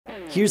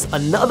Here's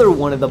another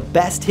one of the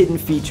best hidden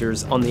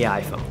features on the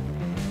iPhone.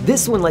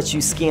 This one lets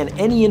you scan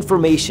any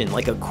information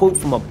like a quote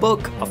from a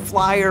book, a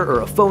flyer,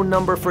 or a phone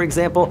number, for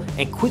example,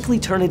 and quickly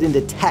turn it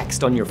into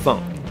text on your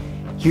phone.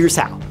 Here's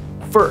how.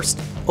 First,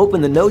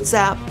 open the Notes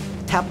app,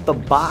 tap the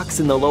box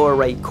in the lower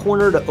right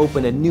corner to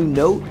open a new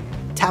note,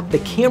 tap the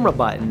camera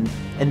button,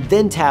 and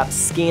then tap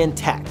Scan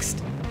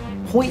Text.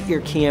 Point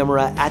your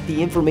camera at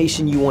the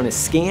information you want to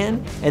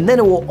scan, and then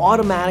it will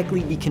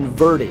automatically be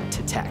converted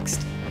to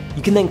text.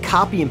 You can then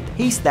copy and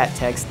paste that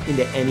text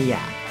into any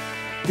app.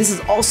 This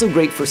is also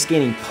great for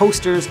scanning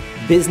posters,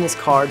 business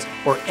cards,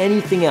 or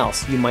anything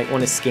else you might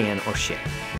want to scan or share.